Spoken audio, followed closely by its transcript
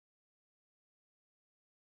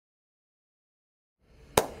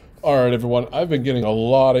All right, everyone. I've been getting a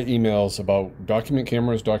lot of emails about document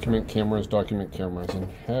cameras, document cameras, document cameras. And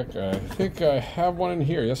heck, I think I have one in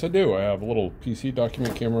here. Yes, I do. I have a little PC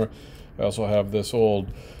document camera. I also have this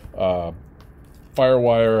old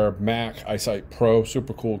Firewire Mac iSight Pro,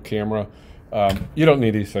 super cool camera. You don't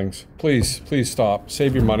need these things. Please, please stop.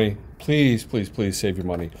 Save your money. Please, please, please save your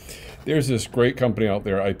money. There's this great company out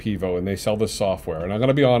there, IPEVO, and they sell this software. And I'm going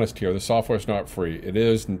to be honest here, the software is not free. It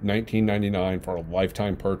is $19.99 for a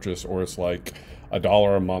lifetime purchase, or it's like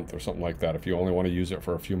 $1 a month or something like that if you only want to use it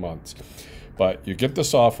for a few months. But you get the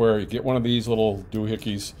software, you get one of these little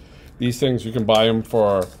doohickeys. These things, you can buy them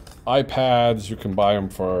for iPads, you can buy them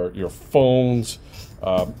for your phones.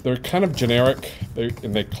 They're kind of generic,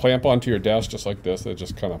 and they clamp onto your desk just like this. They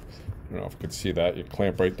just kind of, I don't know if you can see that. You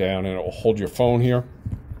clamp right down, and it will hold your phone here.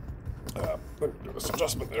 Let me do this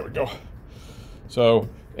adjustment. There we go. So,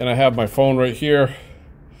 and I have my phone right here.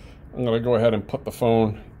 I'm going to go ahead and put the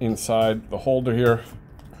phone inside the holder here.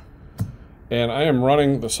 And I am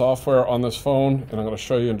running the software on this phone, and I'm going to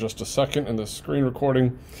show you in just a second in this screen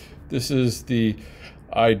recording. This is the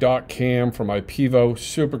iDocCam from IPEVO.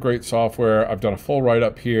 Super great software. I've done a full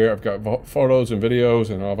write-up here. I've got photos and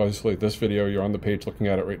videos, and obviously this video, you're on the page looking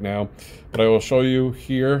at it right now. But I will show you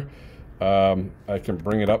here. I can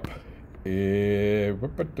bring it up. There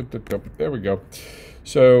we go.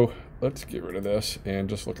 So let's get rid of this and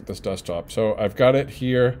just look at this desktop. So I've got it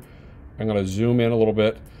here. I'm going to zoom in a little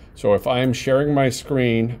bit. So if I'm sharing my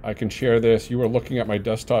screen, I can share this. You are looking at my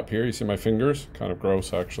desktop here. You see my fingers? Kind of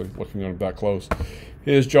gross, actually, looking at it that close.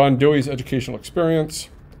 Here's John Dewey's educational experience.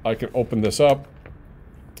 I can open this up,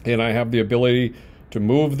 and I have the ability to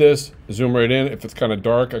move this, zoom right in. If it's kind of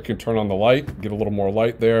dark, I can turn on the light, get a little more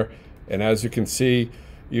light there. And as you can see,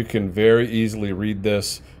 you can very easily read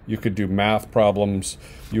this. You could do math problems.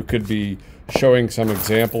 You could be showing some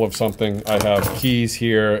example of something. I have keys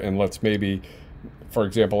here, and let's maybe, for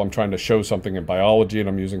example, I'm trying to show something in biology and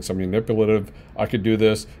I'm using some manipulative. I could do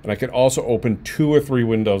this, and I could also open 2 or 3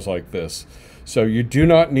 windows like this. So you do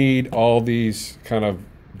not need all these kind of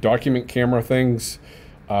document camera things.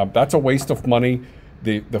 That's a waste of money.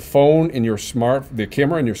 The phone in your the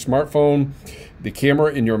camera in your smartphone, the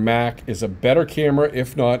camera in your Mac is a better camera,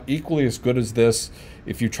 if not equally as good as this.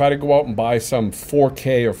 If you try to go out and buy some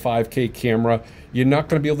 4K or 5K camera, you're not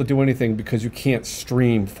going to be able to do anything because you can't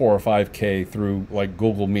stream 4 or 5K through like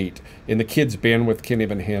Google Meet. And the kids' bandwidth can't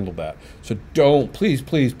even handle that. So don't, please,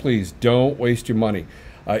 please, please don't waste your money.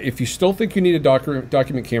 If you still think you need a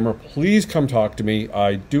document camera, please come talk to me.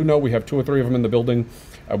 I do know we have 2 or 3 of them in the building.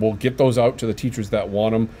 I will get those out to the teachers that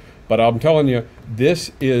want them. But I'm telling you,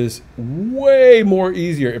 this is way more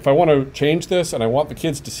easier. If I want to change this and I want the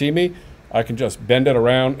kids to see me, I can just bend it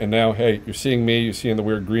around, and now, hey, you're seeing me. You're seeing the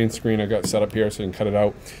weird green screen I got set up here, so you can cut it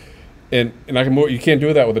out. And I can move. You can't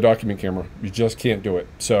do that with a document camera. You just can't do it.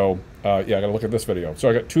 So yeah, I got to look at this video. So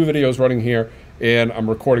I got 2 videos running here, and I'm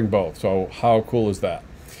recording both. So how cool is that?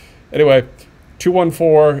 Anyway,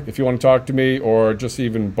 214 if you want to talk to me, or just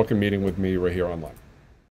even book a meeting with me right here online.